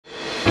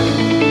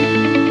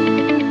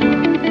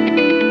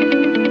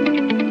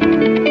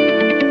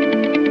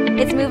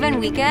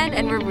weekend,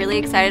 and we're really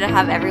excited to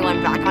have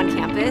everyone back on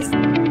campus.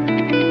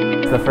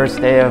 It's the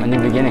first day of a new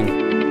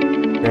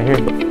beginning. Right here.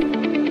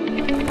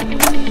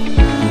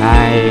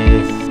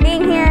 Nice.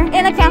 Being here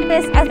in the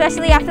campus,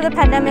 especially after the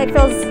pandemic,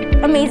 feels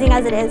amazing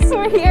as it is.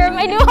 We're here in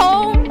my new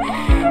home.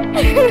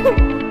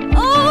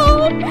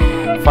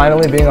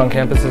 Finally being on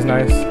campus is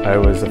nice. I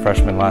was a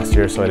freshman last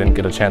year, so I didn't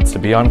get a chance to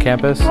be on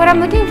campus. What I'm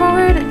looking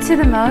forward to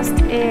the most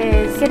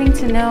is getting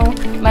to know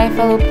my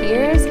fellow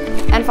peers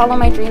and follow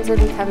my dreams of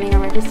becoming a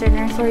registered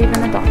nurse or even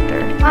a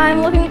doctor.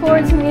 I'm looking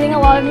forward to meeting a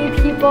lot of new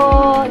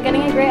people,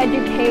 getting a great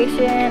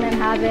education, and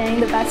having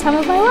the best time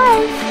of my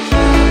life.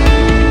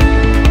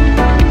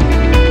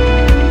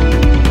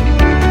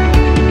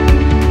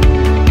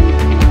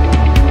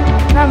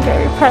 I'm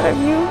very proud of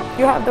you.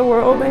 You have the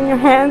world in your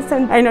hands,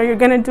 and I know you're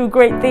gonna do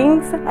great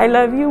things. I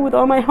love you with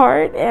all my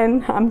heart,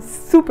 and I'm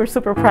super,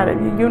 super proud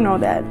of you. You know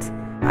that.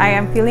 I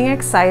am feeling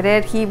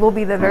excited. He will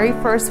be the very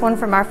first one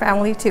from our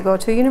family to go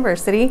to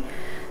university.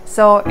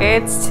 So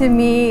it's, to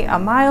me, a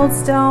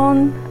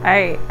milestone.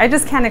 I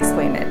just can't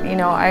explain it. You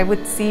know, I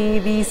would see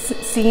these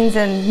scenes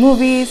in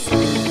movies.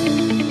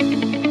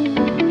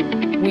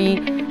 We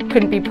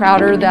couldn't be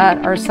prouder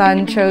that our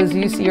son chose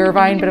UC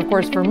Irvine, but of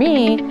course for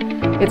me,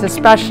 it's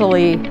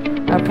especially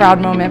a proud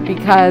moment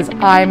because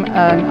I'm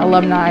an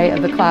alumni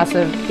of the class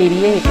of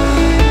 '88.